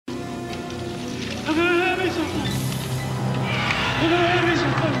How can I help you something? How can I help you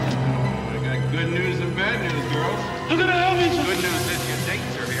something? I got good news and bad news, girls. How can I help you something? Good news is your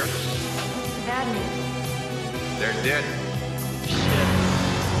dates are here. What's the bad news? They're dead.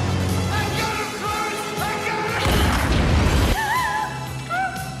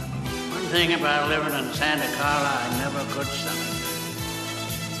 One thing about living in Santa Carla I never could stomach.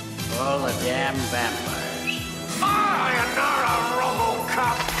 All the damn vampires. I am not a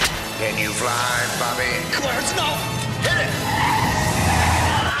RoboCop. Can you fly, Bobby? Clarence, no! Hit it!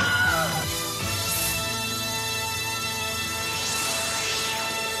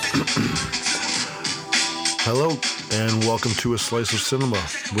 Hello, and welcome to A Slice of Cinema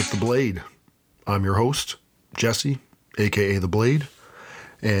with The Blade. I'm your host, Jesse, aka The Blade.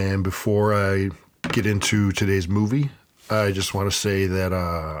 And before I get into today's movie, I just want to say that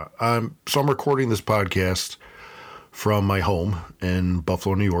I'm recording this podcast from my home in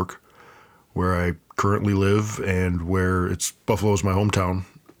Buffalo, New York, where I currently live and where Buffalo is my hometown.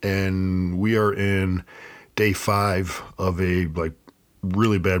 And we are in day 5 of a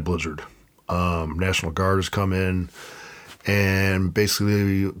really bad blizzard. National Guard has come in, and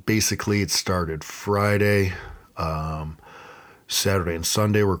basically it started Friday, Saturday and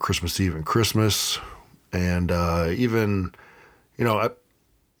Sunday were Christmas Eve and Christmas, and even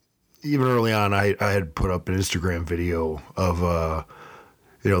early on, I had put up an Instagram video of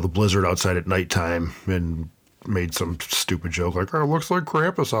the blizzard outside at nighttime and made some stupid joke like, "Oh, it looks like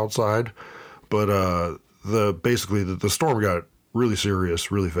Krampus outside," but the storm got really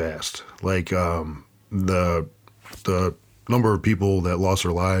serious really fast. Like the number of people that lost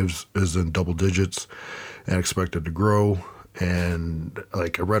their lives is in double digits and expected to grow. And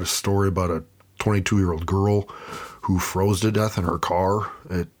I read a story about a 22-year-old girl who froze to death in her car.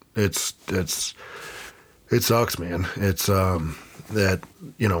 It sucks, man. It's that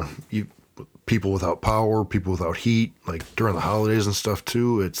people without power, people without heat, like during the holidays and stuff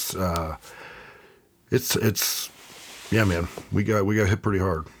too. It's yeah, man. We got hit pretty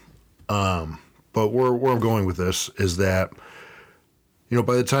hard. But where I'm going with this is that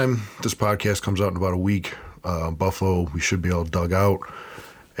by the time this podcast comes out in about a week, Buffalo, we should be all dug out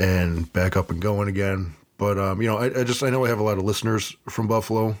and back up and going again. But I know I have a lot of listeners from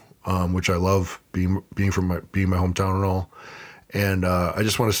Buffalo, which I love being my hometown and all. And I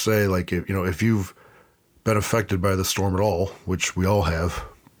just want to say, if you've been affected by the storm at all, which we all have,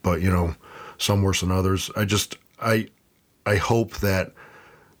 but some worse than others, I hope that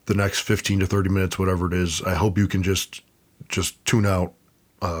the next 15 to 30 minutes, whatever it is, I hope you can just tune out,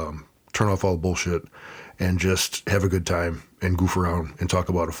 turn off all the bullshit, and just have a good time and goof around and talk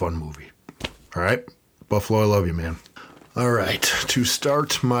about a fun movie. All right? Buffalo, I love you, man. All right. To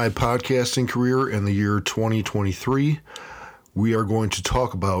start my podcasting career in the year 2023, we are going to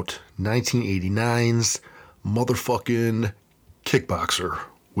talk about 1989's motherfucking Kickboxer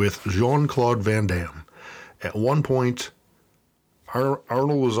with Jean-Claude Van Damme. At one point,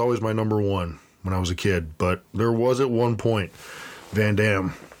 Arnold was always my number one when I was a kid, but there was at one point Van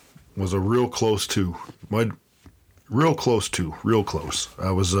Damme was a real close.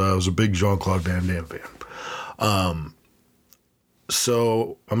 I was a big Jean-Claude Van Damme fan.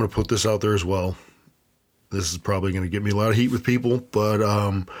 So I'm going to put this out there as well. This is probably going to get me a lot of heat with people, but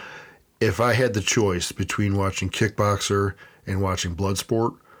if I had the choice between watching Kickboxer and watching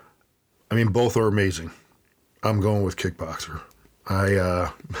Bloodsport, I mean, both are amazing. I'm going with Kickboxer.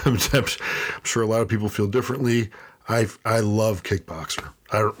 I'm sure a lot of people feel differently. I love Kickboxer.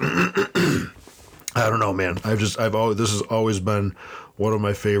 I don't know, man. This has always been one of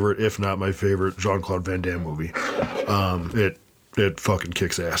my favorite, if not my favorite, Jean-Claude Van Damme movie. It fucking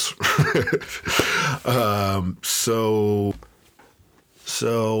kicks ass. So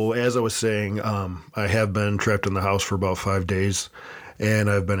as I was saying, I have been trapped in the house for about 5 days, and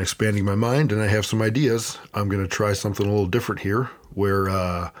I've been expanding my mind, and I have some ideas. I'm going to try something a little different here, where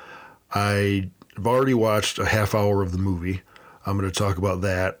I've already watched a half hour of the movie. I'm going to talk about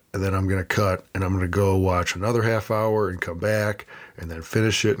that, and then I'm going to cut, and I'm going to go watch another half hour and come back, and then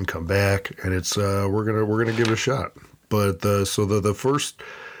finish it and come back, and it's we're gonna give it a shot. But the first,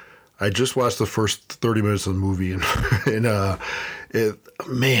 I just watched the first 30 minutes of the movie, and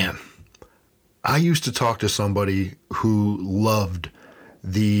man, I used to talk to somebody who loved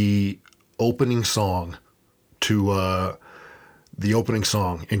the opening song in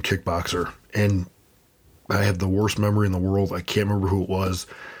Kickboxer, and I have the worst memory in the world. I can't remember who it was,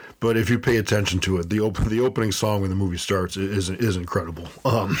 but if you pay attention to it, the opening song when the movie starts is incredible.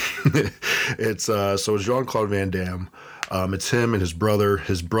 It's Jean-Claude Van Damme. It's him and his brother.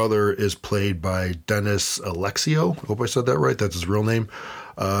 His brother is played by Dennis Alexio. I hope I said that right. That's his real name.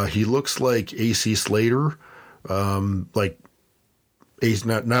 He looks like AC Slater, like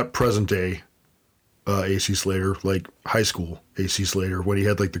not present day AC Slater, like high school AC Slater when he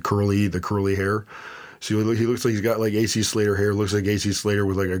had like the curly hair. So he looks like he's got like AC Slater hair. Looks like AC Slater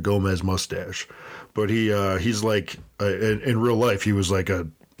with like a Gomez mustache, but he's like in real life he was like a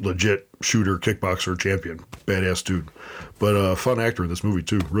legit shooter, kickboxer, champion, badass dude. But fun actor in this movie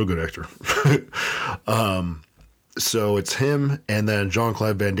too, real good actor. So it's him, and then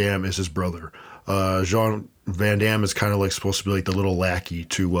Jean-Claude Van Damme is his brother. Jean Van Damme is kind of like supposed to be like the little lackey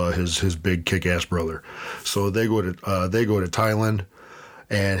to his big kick-ass brother. So they go to Thailand,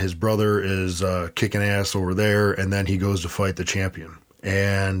 and his brother is kicking ass over there, and then he goes to fight the champion.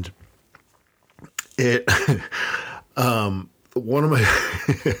 And it one of my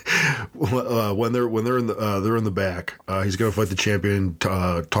when they're in the back, he's gonna fight the champion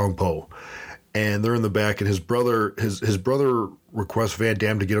Tong Po. And they're in the back, and his brother requests Van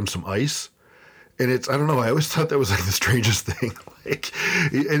Damme to get him some ice. And I don't know, I always thought that was like the strangest thing.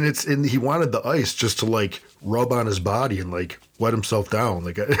 And he wanted the ice just to like rub on his body and like wet himself down.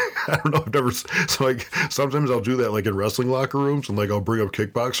 Like, I don't know, I've never, so like sometimes I'll do that like in wrestling locker rooms, and like I'll bring up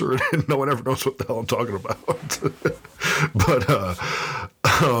Kickboxer and no one ever knows what the hell I'm talking about. But,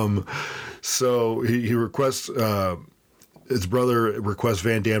 so he requests, his brother requests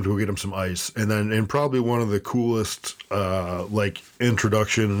Van Damme to go get him some ice. And then, and probably one of the coolest, like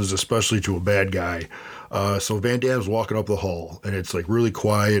introductions, especially to a bad guy. So Van Damme's walking up the hall, and it's like really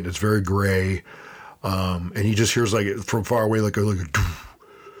quiet. It's very gray. And he just hears like from far away, like a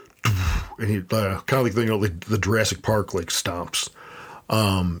and he kind of like, like the Jurassic Park, like stomps.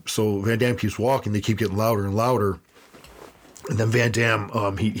 So Van Damme keeps walking. They keep getting louder and louder. And then Van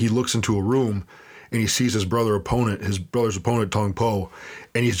Damme, he looks into a room, and he sees his brother's opponent, Tong Po,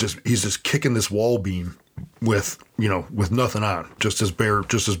 and he's just kicking this wall beam with nothing on, just his bare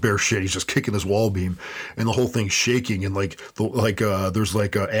shit. He's just kicking this wall beam, and the whole thing's shaking, and there's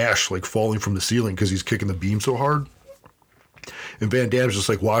like ash like falling from the ceiling because he's kicking the beam so hard. And Van Damme's just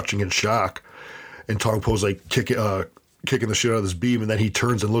like watching in shock, and Tong Po's like kicking the shit out of this beam, and then he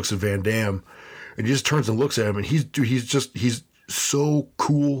turns and looks at Van Damme, and he just turns and looks at him, and he's so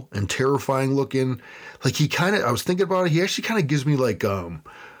cool and terrifying looking. Like I was thinking about it, he actually kind of gives me like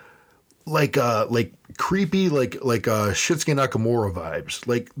creepy like Shinsuke Nakamura vibes.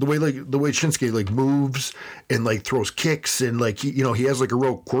 Like the way Shinsuke like moves and like throws kicks, and like he has like a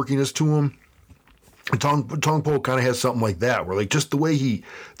real quirkiness to him. And Tong Po kind of has something like that, where like just the way he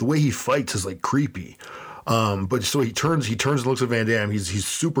fights is like creepy. But so he turns and looks at Van Damme. He's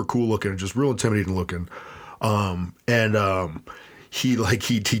super cool looking and just real intimidating looking.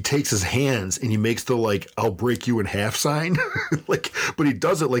 He takes his hands and he makes the like "I'll break you in half" sign, like, but he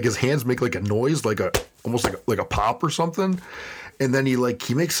does it like his hands make like a noise, like almost like a pop or something. And then he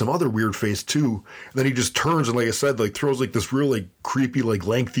makes some other weird face too. And then he just turns and, like I said, like throws like this real like creepy like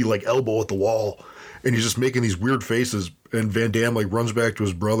lengthy like elbow at the wall, and he's just making these weird faces. And Van Damme like runs back to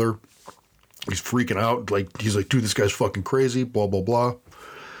his brother. He's freaking out, like he's like, dude, this guy's fucking crazy, blah blah blah.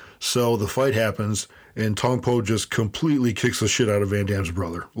 So the fight happens, and Tong Po just completely kicks the shit out of Van Damme's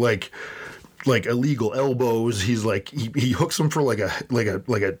brother, like illegal elbows. He's like he hooks him for like a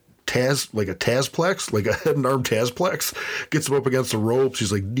Tazplex, like a head and arm Tazplex. Gets him up against the ropes.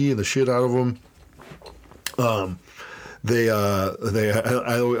 He's like kneeing the shit out of him. I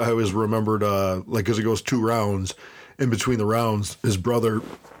always remembered like, because it goes 2 rounds. In between the rounds, his brother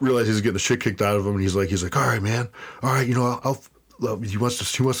realizes he's getting the shit kicked out of him, and he's like, all right, man, all right, he wants to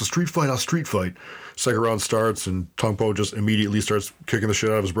street fight. I'll street fight. Second round starts, and Tong Po just immediately starts kicking the shit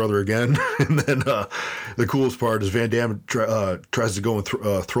out of his brother again. And then the coolest part is Van Damme tries to go and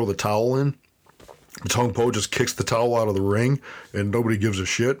throw the towel in. Tong Po just kicks the towel out of the ring, and nobody gives a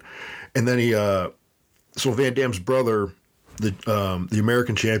shit. And then so Van Damme's brother, the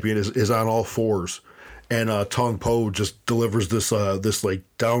American champion, is on all fours. And Tong Po just delivers this like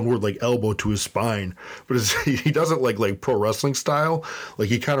downward like elbow to his spine, but he does it like pro wrestling style. Like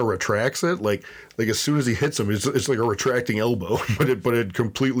he kind of retracts it, like as soon as he hits him, it's like a retracting elbow, but it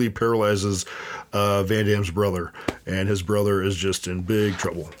completely paralyzes Van Damme's brother, and his brother is just in big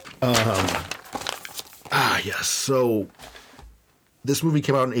trouble. Yes. So this movie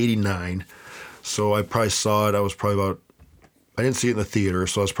came out in '89, so I probably saw it. I didn't see it in the theater,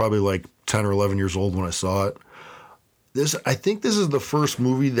 so I was probably like 10 or 11 years old when I saw it. I think this is the first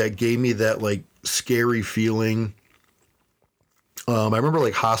movie that gave me that like scary feeling. I remember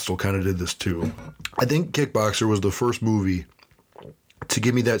like Hostel kind of did this too. I think Kickboxer was the first movie to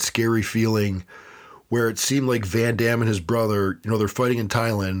give me that scary feeling where it seemed like Van Damme and his brother, they're fighting in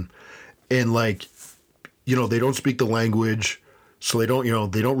Thailand, and like, they don't speak the language. So they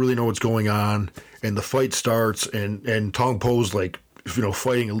don't really know what's going on, and the fight starts, and Tong Po's like,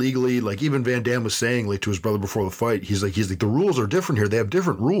 fighting illegally. Like even Van Damme was saying like to his brother before the fight, he's like the rules are different here. They have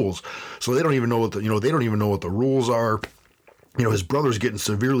different rules, so they don't even know what the rules are. His brother's getting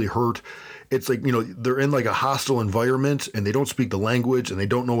severely hurt. It's like, they're in like a hostile environment, and they don't speak the language, and they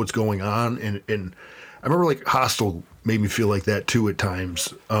don't know what's going on. And I remember like Hostel made me feel like that too at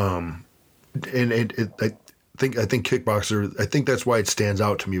times. I think Kickboxer, I think that's why it stands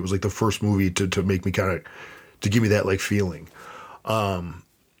out to me. It was like the first movie to make me kind of, to give me that like feeling.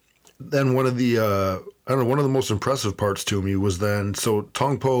 Then one of the most impressive parts to me was so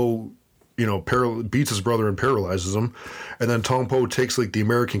Tong Po, beats his brother and paralyzes him. And then Tong Po takes like the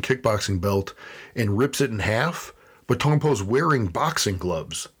American kickboxing belt and rips it in half. But Tong Po's wearing boxing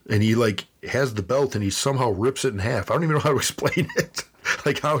gloves, and he like has the belt, and he somehow rips it in half. I don't even know how to explain it.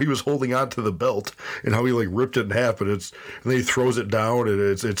 Like how he was holding on to the belt and how he like ripped it in half, but and then he throws it down, and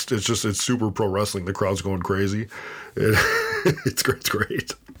it's super pro wrestling. The crowd's going crazy. It's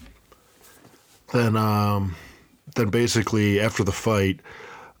great. Then basically after the fight,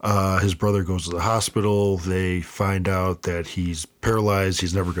 his brother goes to the hospital. They find out that he's paralyzed.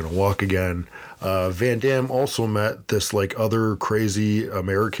 He's never going to walk again. Van Damme also met this like other crazy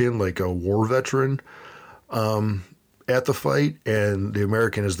American, like a war veteran, at the fight, and the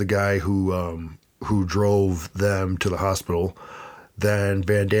American is the guy who drove them to the hospital. Then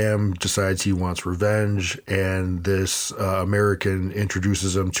Van Damme decides he wants revenge, and this American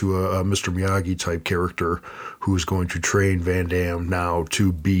introduces him to a Mr. Miyagi type character who's going to train Van Damme now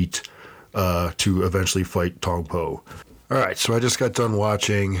to to eventually fight Tong Po. All right, so I just got done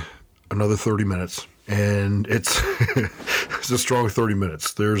watching another 30 minutes, and it's a strong 30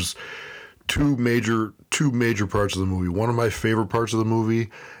 minutes. There's two major parts of the movie. One of my favorite parts of the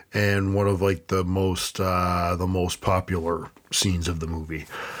movie, and one of like the most popular scenes of the movie.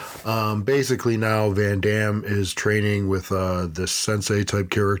 Basically now Van Damme is training with this sensei type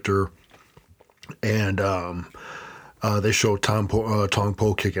character, and they show Tong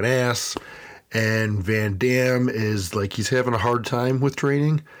Po kicking ass, and Van Damme is like, he's having a hard time with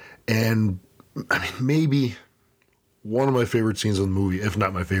training, and I mean maybe one of my favorite scenes in the movie, if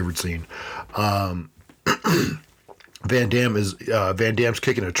not my favorite scene. Van Damme's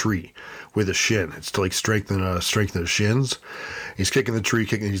kicking a tree with a shin. It's to like strengthen his shins. He's kicking the tree,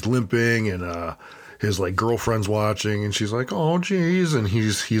 he's limping, and his like girlfriend's watching, and she's like, "Oh, geez," and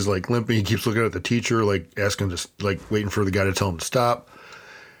he's like limping. He keeps looking at the teacher, like asking to like waiting for the guy to tell him to stop,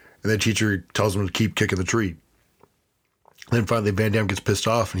 and the teacher tells him to keep kicking the tree. Then finally, Van Damme gets pissed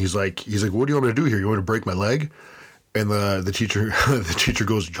off, and he's like, "What do you want me to do here? You want me to break my leg?" And the teacher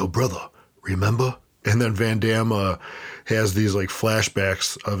goes, "Yo, brother, remember?" And then Van Damme has these like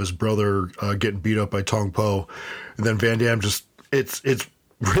flashbacks of his brother getting beat up by Tong Po, and then Van Damme just it's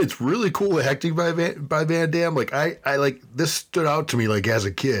really cool acting by Van Damme. Like I like, this stood out to me like as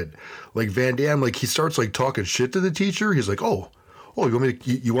a kid. Like Van Damme, like he starts like talking shit to the teacher. He's like, "Oh,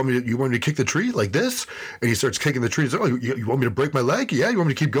 you want me to kick the tree like this?" And he starts kicking the tree. He's like, "Oh, you want me to break my leg? Yeah, you want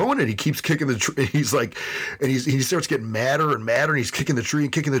me to keep going?" And he keeps kicking the tree. He's like, and he starts getting madder and madder, and he's kicking the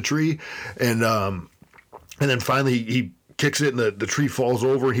tree, and then finally he kicks it, and the tree falls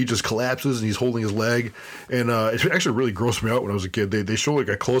over, and he just collapses, and he's holding his leg. And it actually really grossed me out when I was a kid. They show like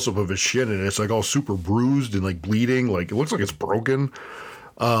a close up of his shin, and it's like all super bruised and like bleeding, like it looks like it's broken.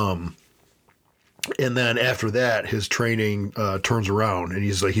 And then after that, his training turns around, and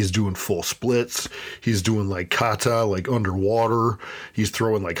he's doing full splits. He's doing like kata, like underwater. He's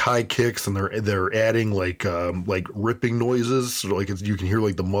throwing like high kicks, and they're adding like ripping noises, so like you can hear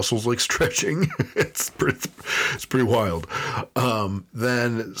like the muscles like stretching. It's pretty wild.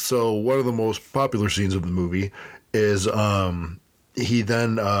 Then so one of the most popular scenes of the movie is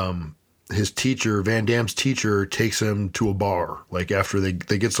his teacher, Van Damme's teacher, takes him to a bar. Like after they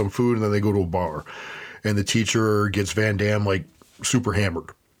get some food, and then they go to a bar, and the teacher gets Van Damme like super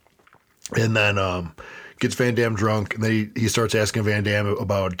hammered, and then gets Van Damme drunk, and then he starts asking Van Damme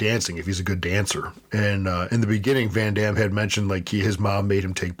about dancing, if he's a good dancer. And in the beginning, Van Damme had mentioned like his mom made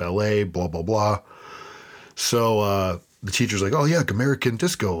him take ballet, blah blah blah. So the teacher's like, "Oh yeah, American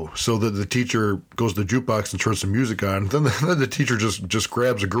disco." So the teacher goes to the jukebox and turns some music on. Then the teacher just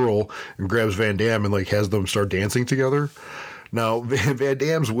grabs a girl and grabs Van Damme and like has them start dancing together. Now Van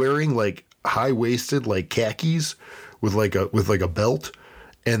Damme's wearing like high-waisted like khakis with like a belt,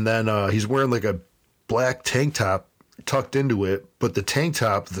 and then he's wearing like a black tank top tucked into it, but the tank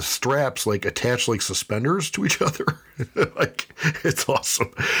top, the straps like attach like suspenders to each other. Like it's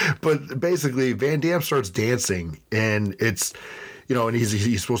awesome. But basically Van Damme starts dancing, and and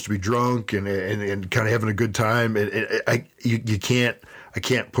he's supposed to be drunk and kind of having a good time. And I can't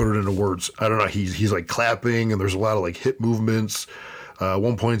put it into words. I don't know. He's like clapping and there's a lot of like hip movements. At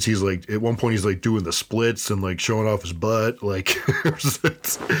one point he's like doing the splits and like showing off his butt. Like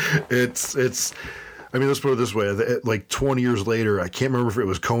it's. I mean, let's put it this way. Like 20 years later, I can't remember if it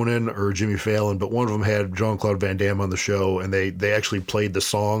was Conan or Jimmy Fallon, but one of them had Jean-Claude Van Damme on the show, and they actually played the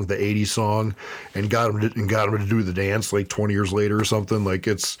song, the 80s song, and got him to do the dance like 20 years later or something. Like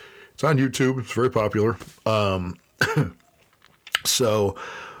it's on YouTube. It's very popular. So,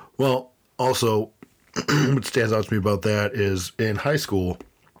 well, also what stands out to me about that is in high school,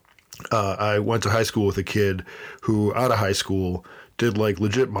 I went to high school with a kid who out of high school did like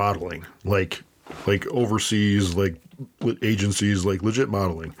legit modeling, like overseas, like agencies, like legit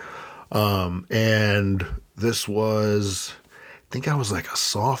modeling. And this was, I think I was like a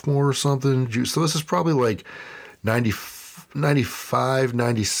sophomore or something. So this is probably like 95,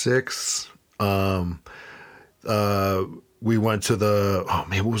 96. We went to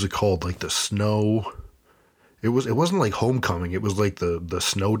what was it called? Like the snow. It wasn't like homecoming. It was like the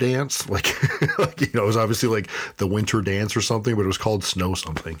snow dance. Like, it was obviously like the winter dance or something, but it was called snow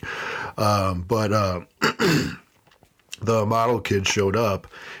something. But the model kid showed up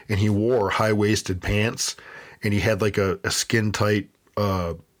and he wore high-waisted pants and he had like a skin tight,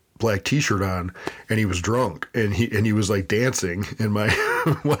 black t-shirt on and he was drunk and he was like dancing and my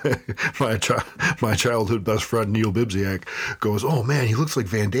childhood best friend Neil Bibziak goes, "Oh man, he looks like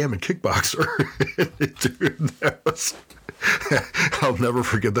Van Damme in Kickboxer." Dude, I'll never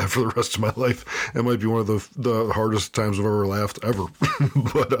forget that for the rest of my life. It might be one of the hardest times I've ever laughed ever.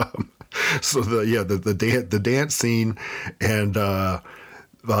 But so the dance scene and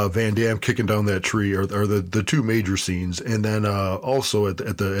Van Damme kicking down that tree are the two major scenes. And then also at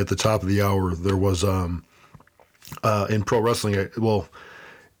the top of the hour there was in pro wrestling, I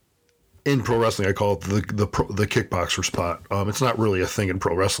call it the kickboxer spot. It's not really a thing in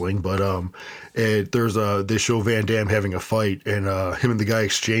pro wrestling, but they show Van Damme having a fight, and him and the guy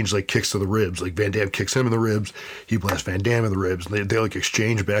exchange like kicks to the ribs. Like Van Damme kicks him in the ribs, he blasts Van Damme in the ribs, and they like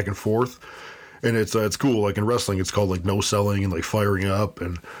exchange back and forth. And it's cool. Like in wrestling, it's called like no selling and like firing up.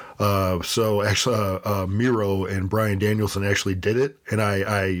 And so actually, Miro and Bryan Danielson actually did it, and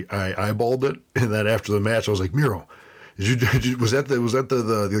I eyeballed it. And then after the match, I was like, "Miro, was that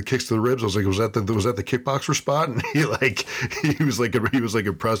the kicks to the ribs?" I was like, "Was that the kickboxer spot?" And he was like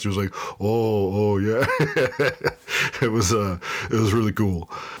impressed. He was like, "Oh yeah." It was really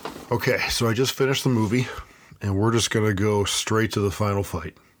cool. Okay, so I just finished the movie, and we're just gonna go straight to the final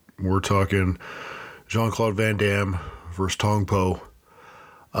fight. We're talking Jean-Claude Van Damme versus Tong Po.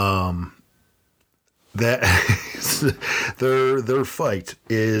 That their fight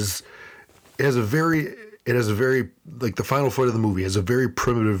has a very like the final fight of the movie has a very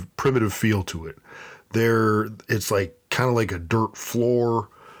primitive feel to it. It's like kind of like a dirt floor.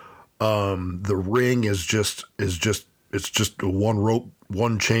 The ring is just a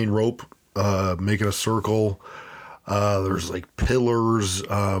one chain rope making a circle. There's like pillars.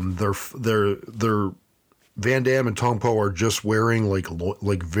 They're Van Damme and Tong Po are just wearing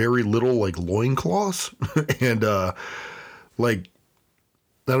like very little like loincloths and like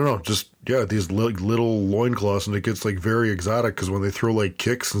I don't know, just these little loincloths, and it gets like very exotic because when they throw like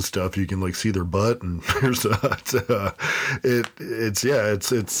kicks and stuff, you can like see their butt, and there's it's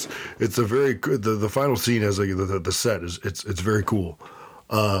a very good. The final scene has like the set is it's very cool.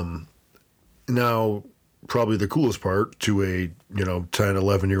 Now, probably the coolest part to a 10,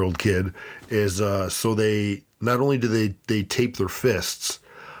 11-year-old kid is so they not only do they tape their fists,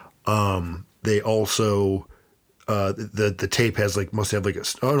 they also the tape must have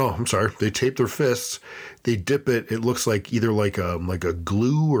they tape their fists, they dip it looks like either like a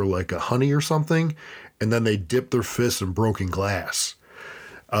glue or like a honey or something, and then they dip their fists in broken glass,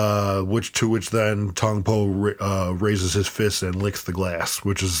 which then Tong Po raises his fist and licks the glass,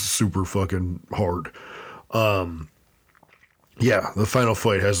 which is super fucking hard. The final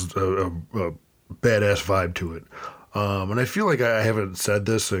fight has a badass vibe to it. And I feel like I haven't said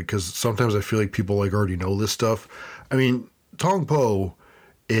this because sometimes I feel like people like already know this stuff. I mean, Tong Po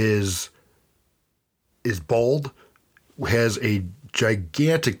is bald, has a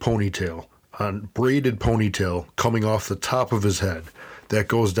gigantic ponytail, braided ponytail coming off the top of his head that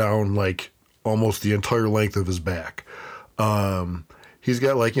goes down like almost the entire length of his back. He's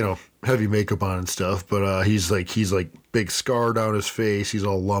got like, heavy makeup on and stuff, but he's big scar down his face. He's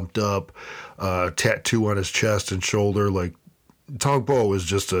all lumped up, tattoo on his chest and shoulder. Like Tong Po is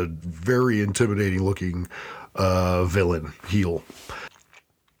just a very intimidating looking heel.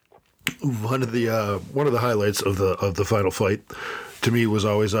 one of the highlights of the final fight to me was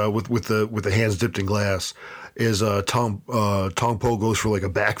always with the hands dipped in glass is Tong Po goes for like a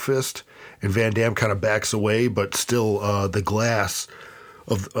back fist and Van Damme kind of backs away, but still the glass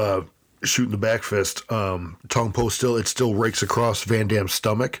of shooting the back fist, Tong Po still rakes across Van Damme's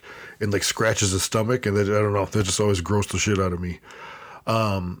stomach and like scratches his stomach, and then, I don't know, that just always grossed the shit out of me.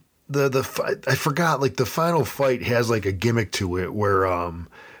 The fight, I forgot, like the final fight has like a gimmick to it where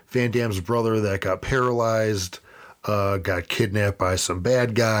Van Damme's brother that got paralyzed got kidnapped by some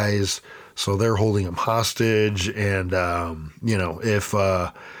bad guys, so they're holding him hostage, and if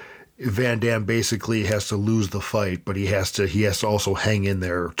Van Damme basically has to lose the fight, but he has to also hang in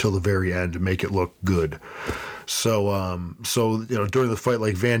there till the very end to make it look good. So during the fight,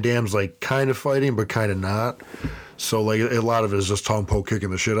 like Van Damme's like kind of fighting but kind of not. So like a lot of it is just Tong Po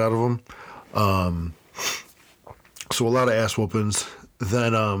kicking the shit out of him. So a lot of ass whoopings.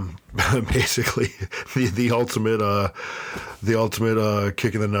 Then basically the ultimate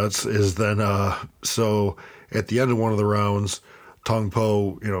kick in the nuts is then so at the end of one of the rounds, Tong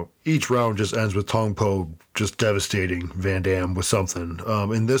Po, each round just ends with Tong Po just devastating Van Damme with something.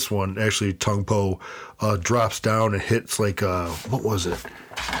 In this one, actually, Tong Po drops down and hits like what was it?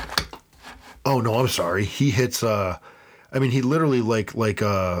 Oh no, I'm sorry. He hits. He literally like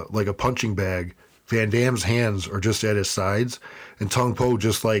a punching bag. Van Damme's hands are just at his sides, and Tong Po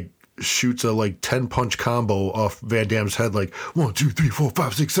just like shoots a like 10 punch combo off Van Damme's head, like 1, 2, 3, 4,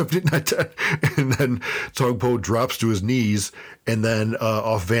 5, 6, 7, 8, 9, 10, and then Tong Po drops to his knees, and then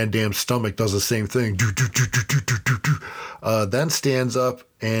off Van Damme's stomach does the same thing. Then stands up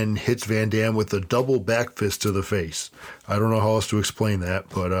and hits Van Damme with a double back fist to the face. I don't know how else to explain that,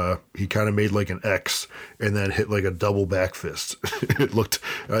 but he kind of made like an X and then hit like a double back fist. It looked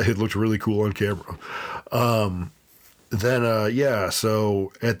really cool on camera.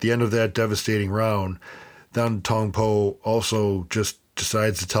 So at the end of that devastating round, then Tong Po also just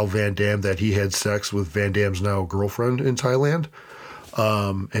decides to tell Van Damme that he had sex with Van Damme's now girlfriend in Thailand.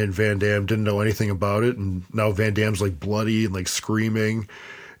 And Van Damme didn't know anything about it, and now Van Damme's like bloody and like screaming,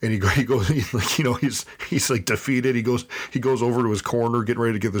 and he goes he's like defeated. He goes over to his corner, getting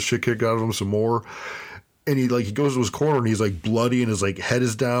ready to get the shit kicked out of him some more, and he goes to his corner and he's like bloody and his like head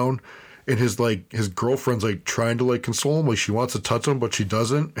is down. And his girlfriend's like trying to like console him, like she wants to touch him, but she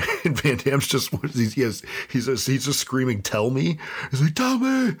doesn't. And Van Damme's just he's just screaming, "Tell me!" He's like, "Tell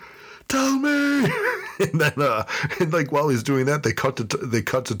me, tell me!" And then and like while he's doing that, they cut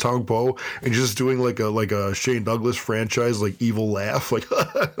to Tong Po and just doing like a Shane Douglas franchise like evil laugh, like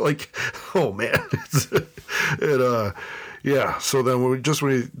like oh man, yeah. So then when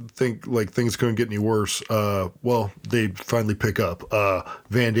you think like things couldn't get any worse, they finally pick up.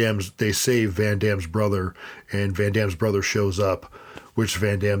 They save Van Damme's brother, and Van Damme's brother shows up, which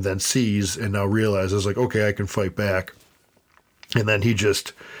Van Damme then sees and now realizes like, okay, I can fight back. And then he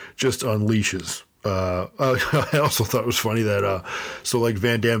just unleashes. I also thought it was funny that so like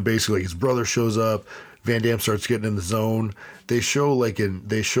Van Damme basically, his brother shows up. Van Damme starts getting in the zone. They show like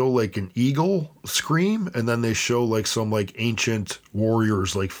an eagle scream, and then they show like some like ancient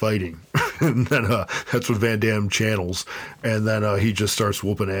warriors like fighting, and then that's what Van Damme channels, and then he just starts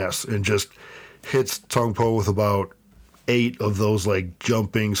whooping ass and just hits Tong Po with about 8 of those like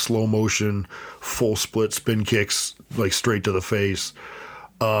jumping slow motion full split spin kicks like straight to the face.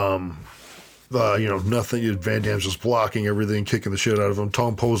 Nothing. Van Damme's just blocking everything, kicking the shit out of him.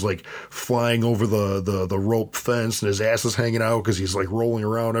 Tong Po's like flying over the rope fence, and his ass is hanging out because he's like rolling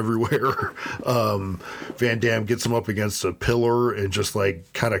around everywhere. Van Damme gets him up against a pillar and just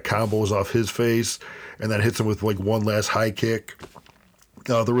like kind of combos off his face, and then hits him with like one last high kick.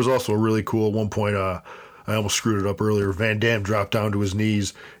 There was also a really cool at one point. I almost screwed it up earlier. Van Damme dropped down to his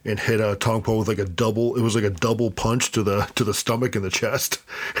knees and hit Tong Po with like a double. It was like a double punch to the stomach and the chest,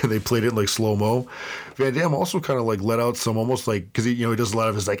 and they played it in like slow mo. Van Damme also kind of like let out some almost like, because he does a lot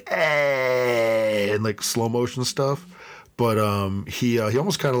of his like and like slow motion stuff, but he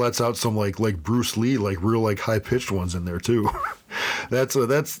almost kind of lets out some like Bruce Lee like real like high pitched ones in there too. That's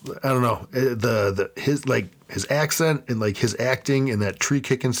I don't know, his accent and like his acting in that tree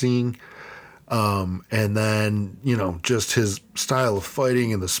kicking scene. And then, just his style of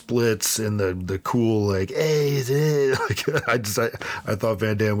fighting and the splits and the cool, like, hey, like, I thought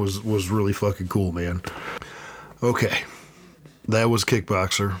Van Damme was really fucking cool, man. Okay. That was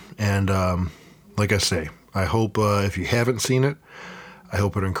Kickboxer. And, like I say, I hope, if you haven't seen it, I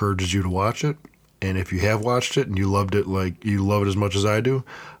hope it encourages you to watch it. And if you have watched it and you loved it, like you love it as much as I do,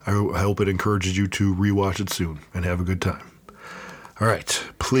 I hope it encourages you to rewatch it soon and have a good time. All right,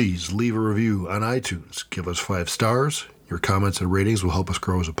 please leave a review on iTunes. Give us 5 stars. Your comments and ratings will help us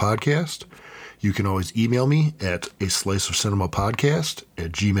grow as a podcast. You can always email me at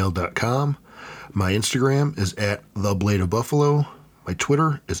asliceofcinemapodcast@gmail.com. My Instagram is at @thebladeofbuffalo. My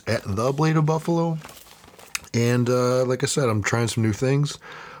Twitter is at @thebladeofbuffalo. And like I said, I'm trying some new things.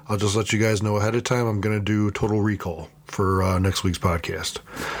 I'll just let you guys know ahead of time. I'm going to do Total Recall for next week's podcast.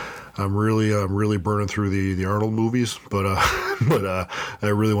 I'm really burning through the Arnold movies, but I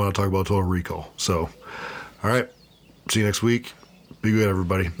really want to talk about Total Recall. So, all right, see you next week. Be good,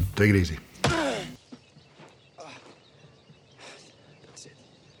 everybody. Take it easy. That's it.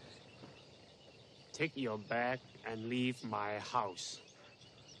 Take your bag and leave my house.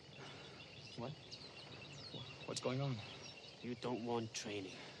 What? What's going on? You don't want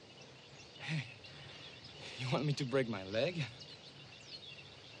training. Hey, you want me to break my leg?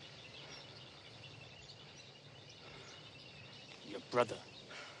 Your brother.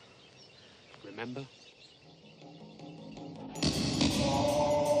 Remember?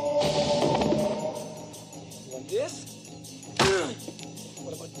 Want this?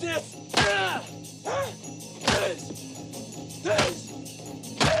 What about this? This!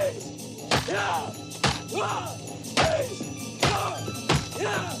 Yeah!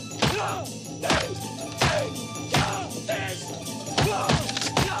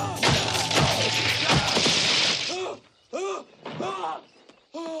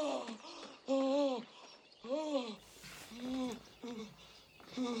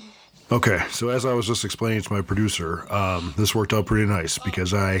 Okay, so as I was just explaining to my producer, this worked out pretty nice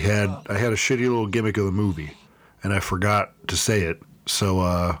because I had a shitty little gimmick of the movie, and I forgot to say it. So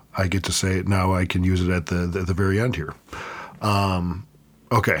I get to say it now. I can use it at the very end here.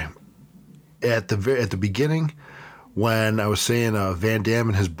 Okay, at the beginning, when I was saying Van Damme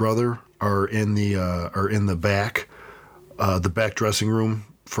and his brother are in the back dressing room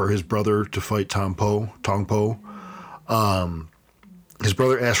for his brother to fight Tong Po. His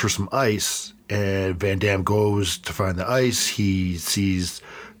brother asks for some ice, and Van Damme goes to find the ice. He sees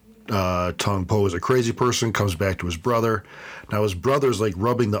Tong Po is a crazy person, comes back to his brother. Now his brother's like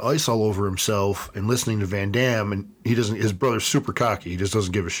rubbing the ice all over himself and listening to Van Damme, and his brother's super cocky. He just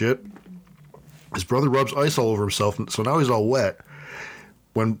doesn't give a shit. His brother rubs ice all over himself, so now he's all wet.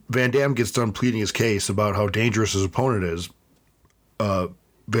 When Van Damme gets done pleading his case about how dangerous his opponent is,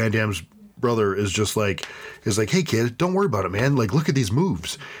 Van Damme's brother is like, hey kid, don't worry about it, man. Like, look at these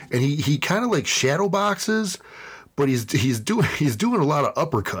moves. And he kind of like shadow boxes, but he's doing a lot of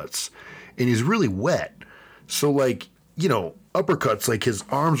uppercuts, and he's really wet. So like, you know, uppercuts, like his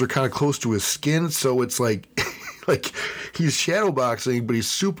arms are kind of close to his skin, so it's like like he's shadow boxing, but he's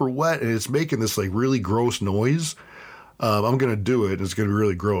super wet, and it's making this like really gross noise. I'm gonna do it, and it's gonna be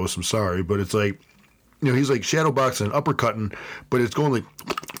really gross. I'm sorry, but it's like, you know, he's like shadow boxing and uppercutting, but it's going like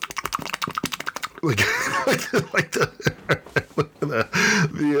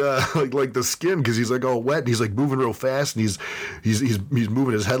the skin, because he's like all wet, and he's like moving real fast, and he's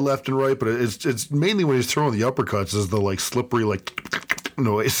moving his head left and right, but it's mainly when he's throwing the uppercuts is the like slippery like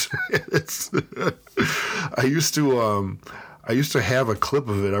noise. I used to have a clip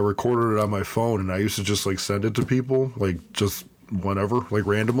of it. I recorded it on my phone, and I used to just like send it to people, like just whenever, like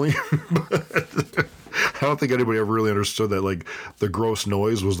randomly. I don't think anybody ever really understood that, like, the gross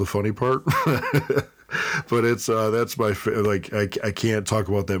noise was the funny part. But it's that's my like I can't talk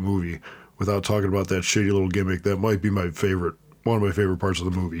about that movie without talking about that shitty little gimmick. That might be one of my favorite parts of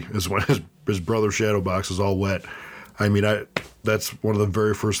the movie is when his brother Shadowbox is all wet. I mean, that's one of the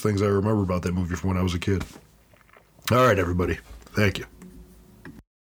very first things I remember about that movie from when I was a kid. All right, everybody, thank you.